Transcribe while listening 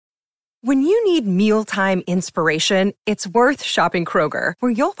When you need mealtime inspiration, it's worth shopping Kroger,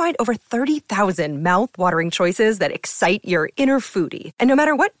 where you'll find over 30,000 mouth-watering choices that excite your inner foodie. And no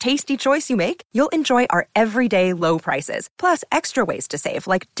matter what tasty choice you make, you'll enjoy our everyday low prices, plus extra ways to save,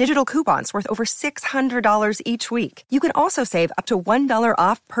 like digital coupons worth over $600 each week. You can also save up to $1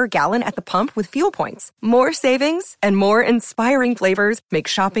 off per gallon at the pump with fuel points. More savings and more inspiring flavors make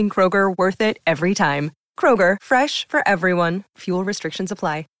shopping Kroger worth it every time. Kroger, fresh for everyone. Fuel restrictions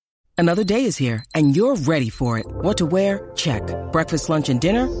apply. Another day is here, and you're ready for it. What to wear? Check. Breakfast, lunch, and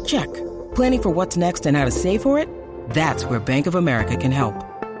dinner? Check. Planning for what's next and how to save for it? That's where Bank of America can help.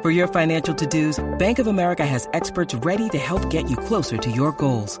 For your financial to-dos, Bank of America has experts ready to help get you closer to your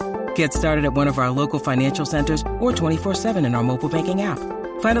goals. Get started at one of our local financial centers or 24/7 in our mobile banking app.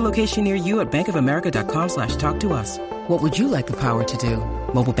 Find a location near you at bankofamerica.com/talktous. What would you like the power to do?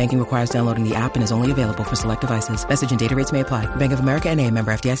 Mobile banking requires downloading the app and is only available for select devices. Message and data rates may apply. Bank of America N.A.,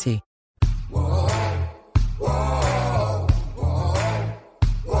 member FDIC.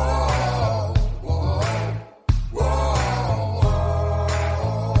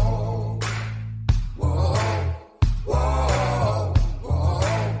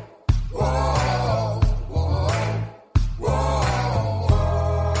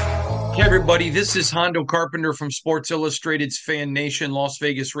 Hey everybody, this is Hondo Carpenter from Sports Illustrated's Fan Nation Las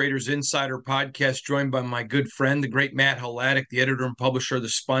Vegas Raiders Insider Podcast, joined by my good friend, the great Matt Hladek, the editor and publisher of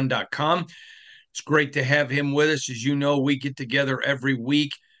thespun.com. It's great to have him with us. As you know, we get together every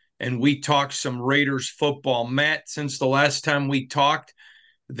week and we talk some Raiders football. Matt, since the last time we talked,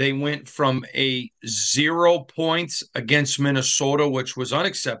 they went from a 0 points against Minnesota, which was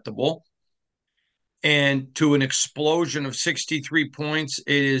unacceptable, and to an explosion of 63 points.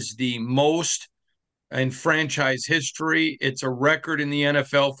 It is the most in franchise history. It's a record in the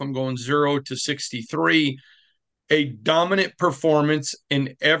NFL from going 0 to 63. A dominant performance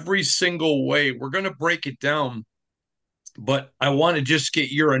in every single way. We're going to break it down, but I want to just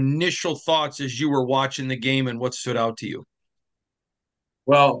get your initial thoughts as you were watching the game and what stood out to you.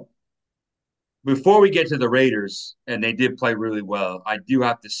 Well, before we get to the Raiders, and they did play really well, I do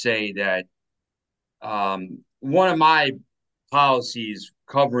have to say that one of my policies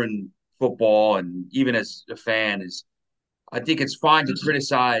covering football and even as a fan is I think it's fine to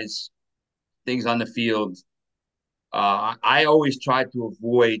criticize things on the field. I always try to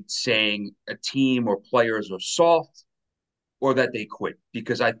avoid saying a team or players are soft or that they quit,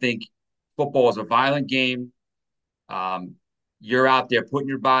 because I think football is a violent game. You're out there putting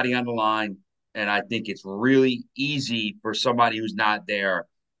your body on the line, and I think it's really easy for somebody who's not there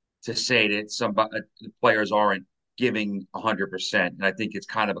to say that the players aren't giving 100%, and I think it's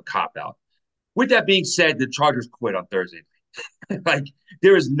kind of a cop-out. With that being said, the Chargers quit on Thursday. Like,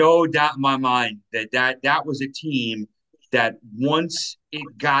 there is no doubt in my mind that was a team that once it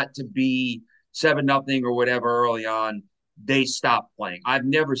got to be 7-0 or whatever early on, they stopped playing. I've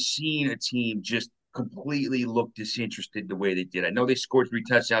never seen a team just completely look disinterested the way they did. I know they scored 3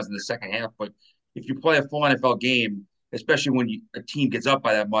 touchdowns in the second half, but if you play a full NFL game, especially when a team gets up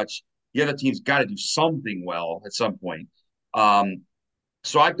by that much, the other team's got to do something well at some point.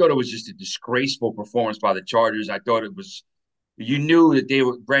 So I thought it was just a disgraceful performance by the Chargers. I thought it was, you knew that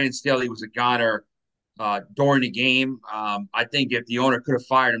Brandon Staley was a goner during the game. I think if the owner could have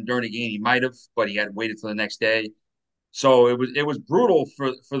fired him during the game, he might have, but he had waited till the next day. So it was brutal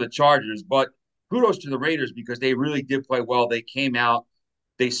for the Chargers, but kudos to the Raiders because they really did play well. They came out,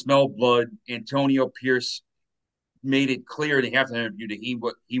 they smelled blood. Antonio Pierce made it clear in the halftime interview that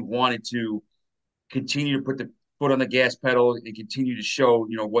he wanted to continue to put the foot on the gas pedal and continue to show,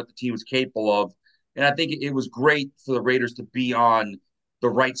 what the team was capable of. And I think it was great for the Raiders to be on the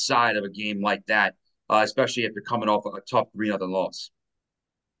right side of a game like that, especially after coming off a tough 3-0 loss.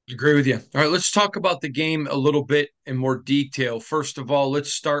 Agree with you. All right, let's talk about the game a little bit in more detail. First of all,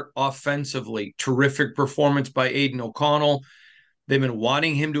 let's start offensively. Terrific performance by Aiden O'Connell. They've been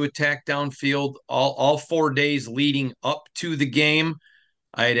wanting him to attack downfield all 4 days leading up to the game.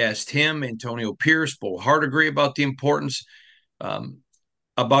 I had asked him, Antonio Pierce, Bo Hardigree about the importance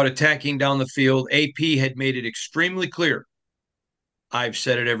about attacking down the field. AP had made it extremely clear. I've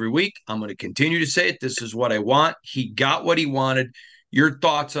said it every week. I'm going to continue to say it. This is what I want. He got what he wanted. Your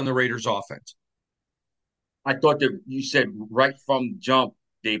thoughts on the Raiders' offense? I thought that you said right from the jump,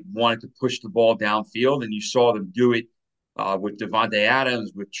 they wanted to push the ball downfield, and you saw them do it with Devontae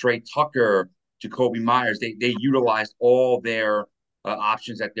Adams, with Trey Tucker, Jacoby Myers. They utilized all their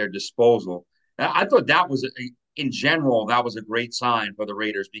options at their disposal. And I thought that was, in general, that was a great sign for the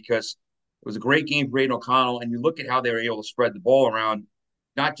Raiders because it was a great game for Aiden O'Connell, and you look at how they were able to spread the ball around,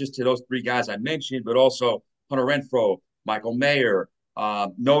 not just to those 3 guys I mentioned, but also Hunter Renfrow, Michael Mayer,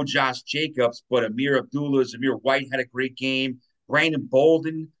 No Josh Jacobs, but Amir Abdullah, Zamir White had a great game. Brandon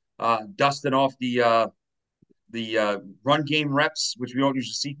Bolden dusting off the run game reps, which we don't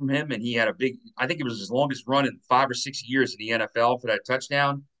usually see from him. And he had a big, I think it was his longest run in 5 or 6 years in the NFL for that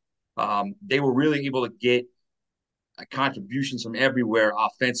touchdown. They were really able to get contributions from everywhere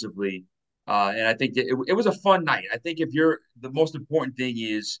offensively. And I think that it was a fun night. I think if you're the most important thing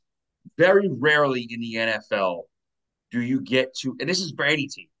is very rarely in the NFL do you get to, and this is for any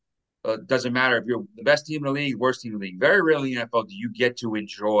team. Doesn't matter if you're the best team in the league, worst team in the league. Very rarely in the NFL do you get to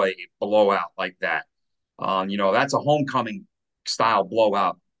enjoy a blowout like that. That's a homecoming style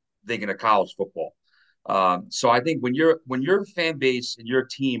blowout. Thinking of college football. So I think when you're a fan base and your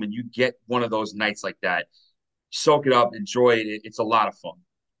team and you get one of those nights like that, soak it up, enjoy it. It's a lot of fun.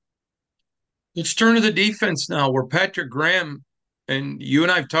 Let's turn to the defense now, where Patrick Graham, and you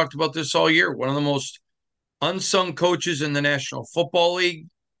and I have talked about this all year, one of the most unsung coaches in the National Football League.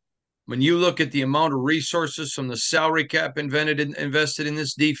 When you look at the amount of resources from the salary cap invested in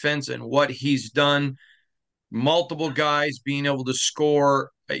this defense and what he's done, multiple guys being able to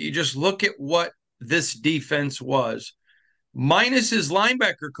score, you just look at what this defense was, minus his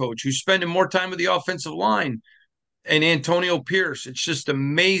linebacker coach, who's spending more time with the offensive line, and Antonio Pierce. It's just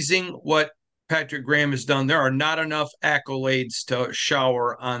amazing what Patrick Graham has done. There are not enough accolades to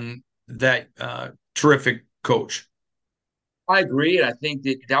shower on that terrific coach. I agree, and I think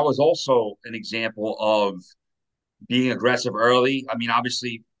that was also an example of being aggressive early. I mean,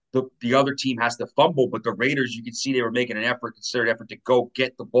 obviously the other team has to fumble, but the Raiders, you could see they were making an effort, considered effort to go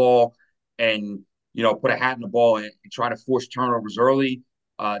get the ball and put a hat in the ball and try to force turnovers early.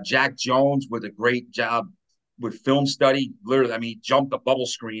 Jack Jones with a great job with film study. Literally, I mean, he jumped the bubble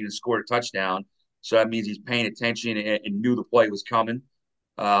screen and scored a touchdown. So that means he's paying attention and knew the play was coming.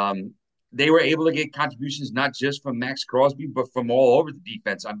 Um, they were able to get contributions not just from Max Crosby, but from all over the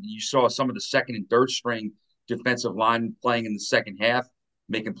defense. I mean, you saw some of the second and third string defensive line playing in the second half,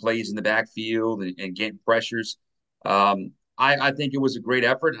 making plays in the backfield and getting pressures. I think it was a great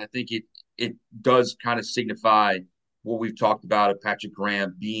effort. I think it does kind of signify what we've talked about of Patrick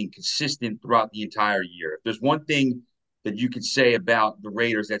Graham being consistent throughout the entire year. If there's one thing that you could say about the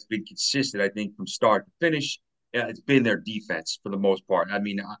Raiders that's been consistent, I think from start to finish, it's been their defense for the most part. I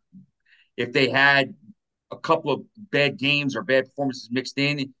mean, if they had a couple of bad games or bad performances mixed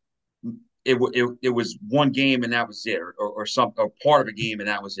in, it was one game and that was it, or some or part of a game and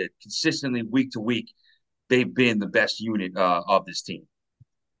that was it. Consistently week to week, they've been the best unit of this team.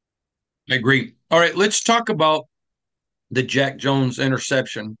 I agree. All right, let's talk about the Jack Jones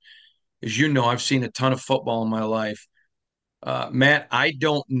interception. As you know, I've seen a ton of football in my life. Matt, I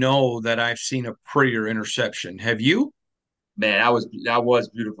don't know that I've seen a prettier interception. Have you? Man, that was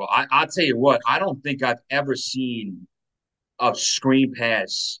beautiful. I'll tell you what, I don't think I've ever seen a screen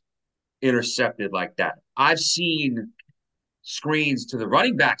pass intercepted like that. I've seen screens to the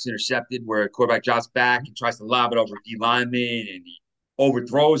running backs intercepted where a quarterback drops back and tries to lob it over a D lineman and he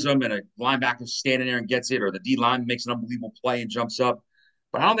overthrows them and a linebacker's standing there and gets it, or the D lineman makes an unbelievable play and jumps up.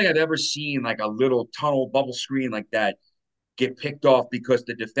 But I don't think I've ever seen like a little tunnel bubble screen like that get picked off because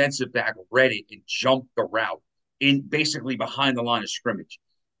the defensive back read it and jumped the route in basically behind the line of scrimmage.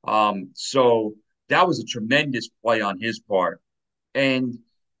 So that was a tremendous play on his part. And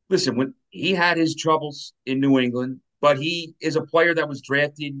listen, when he had his troubles in New England, but he is a player that was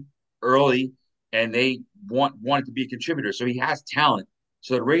drafted early and they wanted to be a contributor. So he has talent.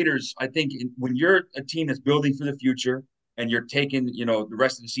 So the Raiders, I think when you're a team that's building for the future and you're taking, the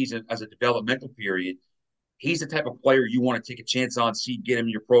rest of the season as a developmental period, he's the type of player you want to take a chance on, get him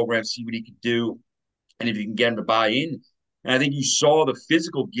in your program, see what he can do, and if you can get him to buy in. And I think you saw the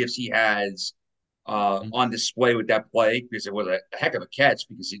physical gifts he has on display with that play because it was a heck of a catch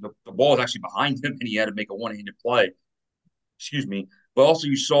because the ball was actually behind him and he had to make a one-handed play. Excuse me. But also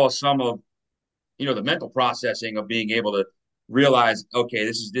you saw some of, the mental processing of being able to realize, okay,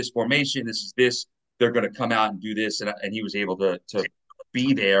 this is this formation, this is this, they're going to come out and do this. And he was able to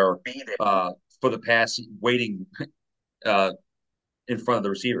be there for the pass, waiting in front of the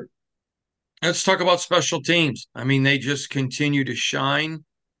receiver. Let's talk about special teams. I mean, they just continue to shine.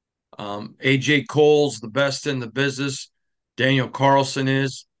 AJ Cole's the best in the business. Daniel Carlson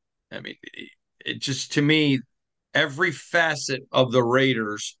is. I mean, it just, to me, every facet of the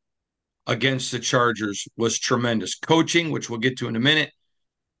Raiders against the Chargers was tremendous. Coaching, which we'll get to in a minute,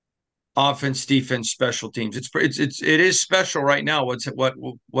 offense, defense, special teams. It is special right now.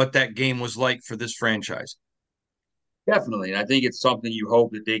 What that game was like for this franchise. Definitely, and I think it's something you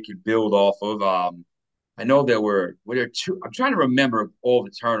hope that they could build off of. I know were there two. I'm trying to remember all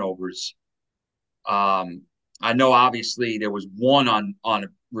the turnovers. I know obviously there was one on a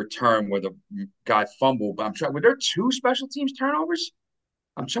return where the guy fumbled, but I'm trying. Were there two special teams turnovers?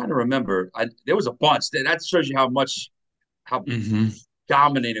 I'm trying to remember. There was a bunch. That shows you how Mm-hmm.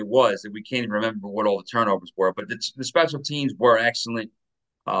 dominant it was that we can't even remember what all the turnovers were. But the special teams were excellent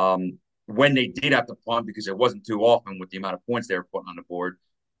when they did have to punt because it wasn't too often with the amount of points they were putting on the board.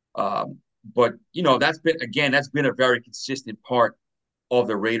 But that's been a very consistent part of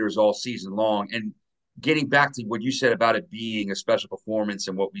the Raiders all season long. And getting back to what you said about it being a special performance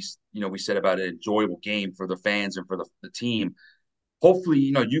and what we said about an enjoyable game for the fans and for the team. Hopefully,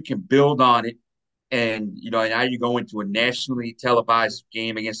 you can build on it. And, now you go into a nationally televised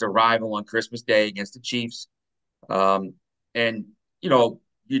game against a rival on Christmas Day against the Chiefs. And,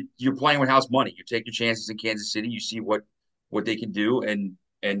 you're playing with house money. You take your chances in Kansas City. You see what they can do and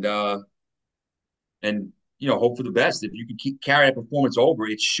hope for the best. If you can carry that performance over,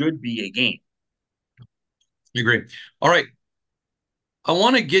 it should be a game. I agree. All right. I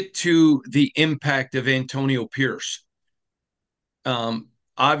want to get to the impact of Antonio Pierce.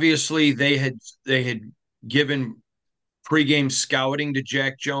 Obviously, they had given pregame scouting to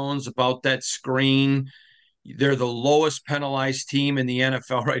Jack Jones about that screen. They're the lowest penalized team in the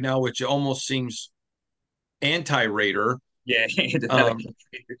NFL right now, which almost seems anti-Raider. Yeah,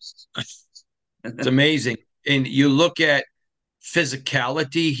 It's amazing. And you look at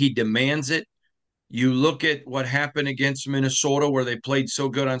physicality, he demands it. You look at what happened against Minnesota, where they played so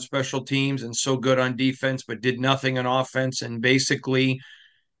good on special teams and so good on defense, but did nothing on offense. And basically,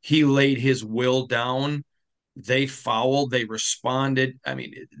 he laid his will down. They fouled, they responded. I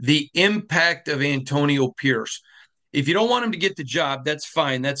mean, the impact of Antonio Pierce. If you don't want him to get the job, that's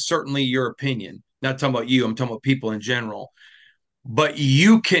fine. That's certainly your opinion. Not talking about you, I'm talking about people in general. But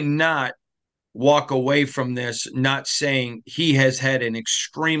you cannot walk away from this not saying he has had an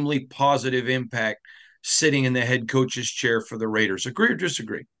extremely positive impact sitting in the head coach's chair for the Raiders. Agree or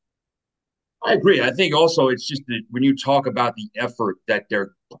disagree? I agree. I think also it's just that when you talk about the effort that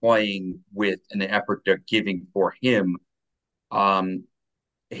they're playing with and the effort they're giving for him, um,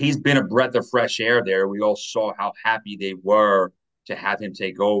 he's been a breath of fresh air there. We all saw how happy they were to have him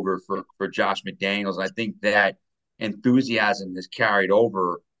take over for Josh McDaniels. I think that enthusiasm has carried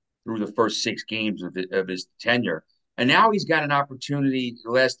over through the first 6 games of his tenure. And now he's got an opportunity the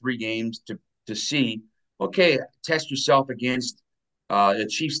last 3 games to see, okay, test yourself against the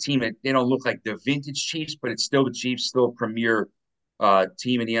Chiefs team. They don't look like the vintage Chiefs, but it's still the Chiefs, still a premier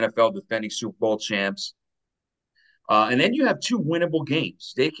team in the NFL, defending Super Bowl champs. And then you have 2 winnable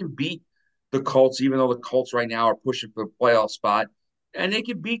games. They can beat the Colts, even though the Colts right now are pushing for a playoff spot. And they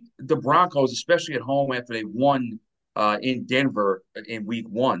can beat the Broncos, especially at home after they won in Denver in week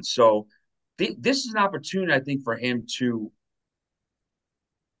 1. So this is an opportunity, I think, for him to,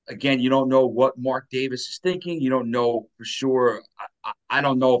 again, you don't know what Mark Davis is thinking. You don't know for sure. I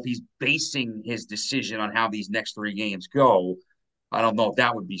don't know if he's basing his decision on how these next 3 games go. I don't know if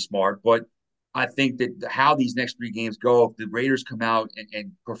that would be smart, but I think that how these next 3 games go, if the Raiders come out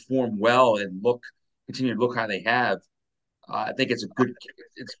and perform well and continue to look how they have, I think it's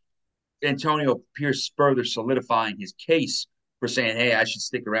Antonio Pierce further solidifying his case for saying, hey, I should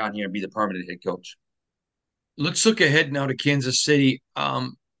stick around here and be the permanent head coach. Let's look ahead now to Kansas City.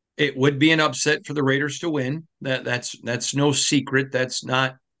 It would be an upset for the Raiders to win. That's no secret. That's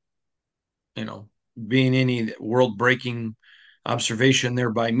not, being any world breaking observation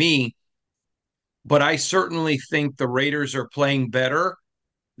there by me. But I certainly think the Raiders are playing better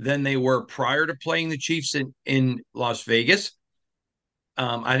than they were prior to playing the Chiefs in Las Vegas.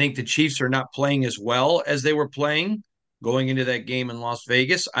 I think the Chiefs are not playing as well as they were playing going into that game in Las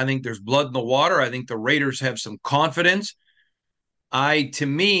Vegas. I think there's blood in the water. I think the Raiders have some confidence. To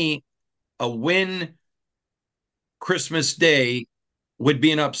me, a win Christmas Day would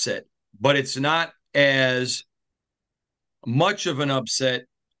be an upset, but it's not as much of an upset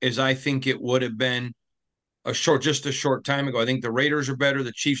as I think it would have been just a short time ago. I think the Raiders are better.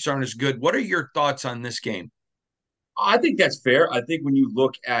 The Chiefs aren't as good. What are your thoughts on this game? I think that's fair. I think when you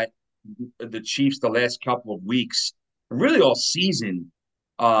look at the Chiefs the last couple of weeks, really all season,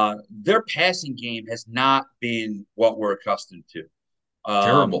 their passing game has not been what we're accustomed to. Um,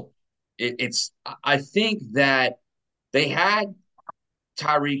 Terrible. I think that they had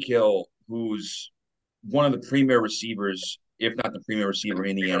Tyreek Hill, who's one of the premier receivers, if not the premier receiver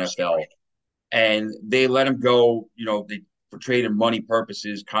in the NFL, and they let him go. They for trading money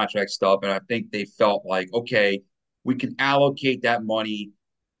purposes, contract stuff, and I think they felt like, okay, we can allocate that money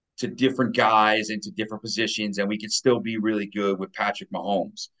to different guys and to different positions, and we can still be really good with Patrick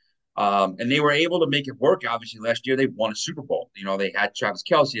Mahomes. And they were able to make it work. Obviously, last year they won a Super Bowl. They had Travis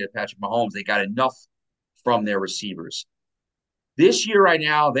Kelce, had Patrick Mahomes. They got enough from their receivers. This year, right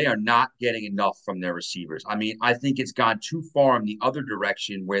now, they are not getting enough from their receivers. I mean, I think it's gone too far in the other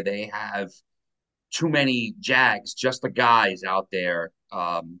direction where they have too many Jags, just the guys out there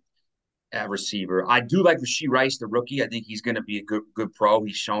at receiver. I do like Rashee Rice, the rookie. I think he's going to be a good pro.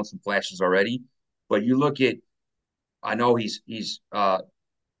 He's shown some flashes already. But you look at, I know he's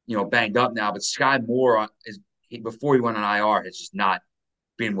banged up now, but Sky Moore before he went on IR has just not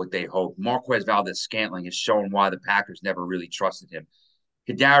been what they hoped. Marquez Valdez-Scantling has shown why the Packers never really trusted him.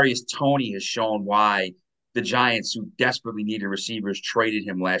 Kadarius Toney has shown why the Giants, who desperately needed receivers, traded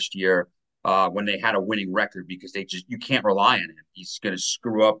him last year when they had a winning record because you can't rely on him. He's going to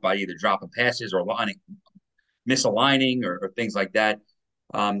screw up by either dropping passes or misaligning or things like that.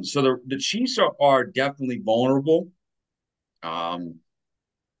 So the Chiefs are definitely vulnerable.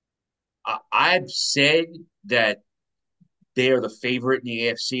 I've said that they are the favorite in the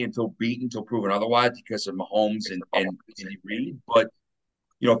AFC until proven otherwise because of Mahomes and Andy Reid. But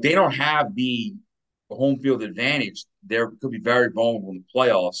if they don't have the home field advantage, they could be very vulnerable in the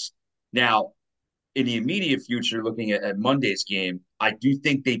playoffs. Now, in the immediate future, looking at Monday's game, I do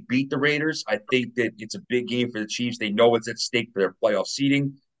think they beat the Raiders. I think that it's a big game for the Chiefs. They know what's at stake for their playoff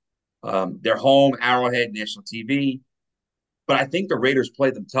seeding. They're home, Arrowhead, national TV. But I think the Raiders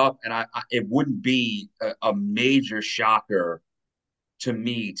played them tough, and it wouldn't be a major shocker to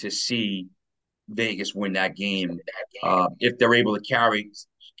me to see Vegas win that game if they're able to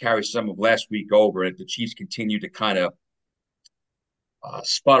carry some of last week over, and if the Chiefs continue to kind of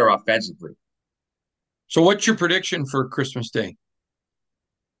sputter offensively. So what's your prediction for Christmas Day?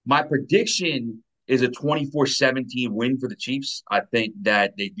 My prediction is a 24-17 win for the Chiefs. I think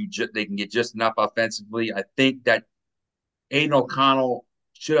that they can get just enough offensively. I think that Aiden O'Connell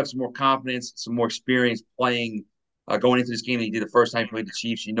should have some more confidence, some more experience playing going into this game than he did the first time he played the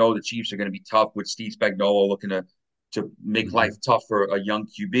Chiefs. The Chiefs are going to be tough with Steve Spagnuolo looking to make life tough for a young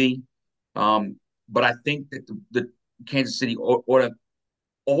QB. But I think that the Kansas City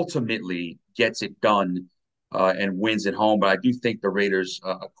ultimately gets it done and wins at home. But I do think the Raiders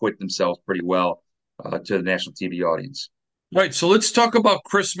acquit themselves pretty well to the national TV audience. Right. So let's talk about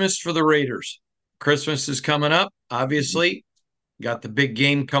Christmas for the Raiders. Christmas is coming up, obviously. Got the big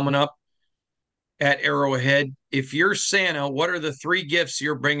game coming up at Arrowhead. If you're Santa, what are the 3 gifts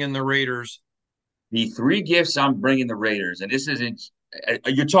you're bringing the Raiders? The 3 gifts I'm bringing the Raiders, and this isn't –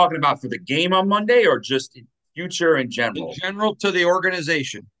 you're talking about for the game on Monday or just in future in general? In general to the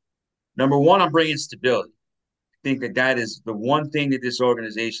organization. Number 1, I'm bringing stability. I think that is the one thing that this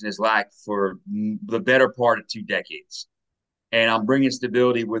organization has lacked for the better part of 2 decades. And I'm bringing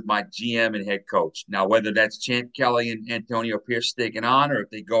stability with my GM and head coach. Now, whether that's Champ Kelly and Antonio Pierce sticking on or if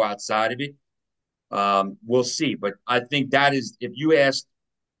they go outside of it, we'll see. But I think that is, if you ask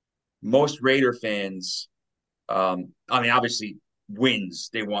most Raider fans, obviously wins.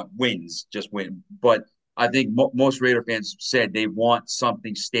 They want wins, just win. But I think most Raider fans said they want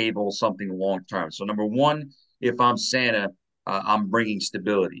something stable, something long-term. So number 1, if I'm Santa, I'm bringing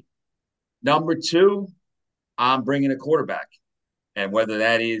stability. Number 2, I'm bringing a quarterback. And whether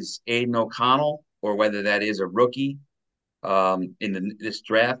that is Aiden O'Connell or whether that is a rookie in this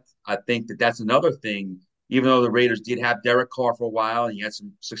draft, I think that that's another thing. Even though the Raiders did have Derek Carr for a while and he had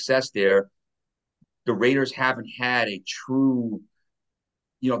some success there, the Raiders haven't had a true,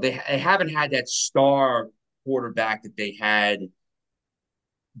 they haven't had that star quarterback that they had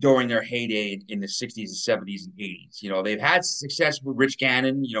during their heyday in the 60s and 70s and 80s. They've had success with Rich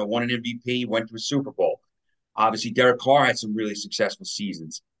Gannon, won an MVP, went to a Super Bowl. Obviously, Derek Carr had some really successful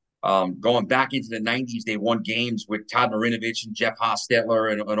seasons. Going back into the 90s, they won games with Todd Marinovich and Jeff Hostetler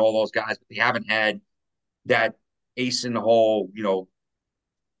and all those guys, but they haven't had that ace in the hole,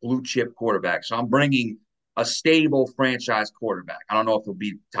 blue chip quarterback. So I'm bringing a stable franchise quarterback. I don't know if he'll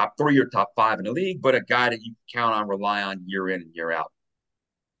be top 3 or top 5 in the league, but a guy that you can count on, rely on year in and year out.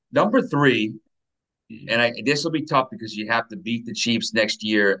 Number 3, and this will be tough because you have to beat the Chiefs next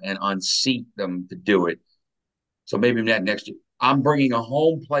year and unseat them to do it. So maybe not next year. I'm bringing a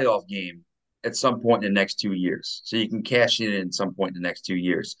home playoff game at some point in the next 2 years. So you can cash in at some point in the next 2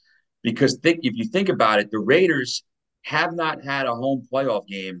 years. Because if you think about it, the Raiders have not had a home playoff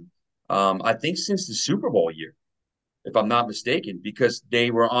game, I think, since the Super Bowl year, if I'm not mistaken, because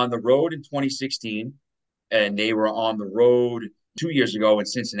they were on the road in 2016 and they were on the road 2 years ago in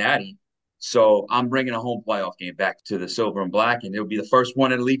Cincinnati. So I'm bringing a home playoff game back to the silver and black, and it'll be the first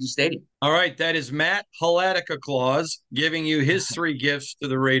one at Allegiant Stadium. All right, that is Matt Halatica-Claus giving you his 3 gifts to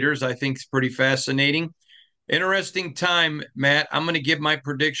the Raiders. I think it's pretty fascinating. Interesting time, Matt. I'm going to give my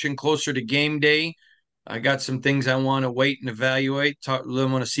prediction closer to game day. I got some things I want to wait and evaluate. I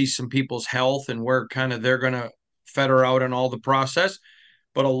want to see some people's health and where kind of they're going to feather out on all the process.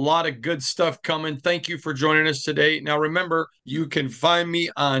 But a lot of good stuff coming. Thank you for joining us today. Now, remember, you can find me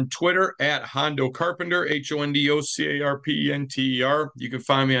on Twitter at Hondo Carpenter, HondoCarpenter. You can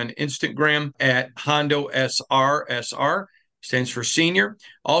find me on Instagram at Hondo SRSR. Stands for senior.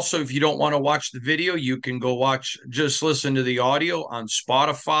 Also, if you don't want to watch the video, you can just listen to the audio on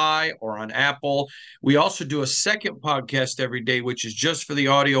Spotify or on Apple. We also do a second podcast every day, which is just for the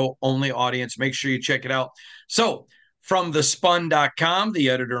audio only audience. Make sure you check it out. So, from thespun.com, the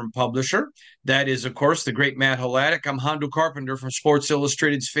editor and publisher, that is, of course, the great Matt Haladik. I'm Hondo Carpenter from Sports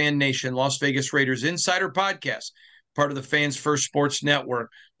Illustrated's Fan Nation, Las Vegas Raiders Insider Podcast, part of the Fans First Sports Network.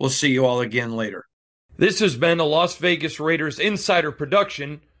 We'll see you all again later. This has been a Las Vegas Raiders Insider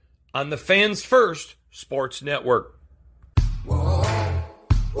production on the Fans First Sports Network.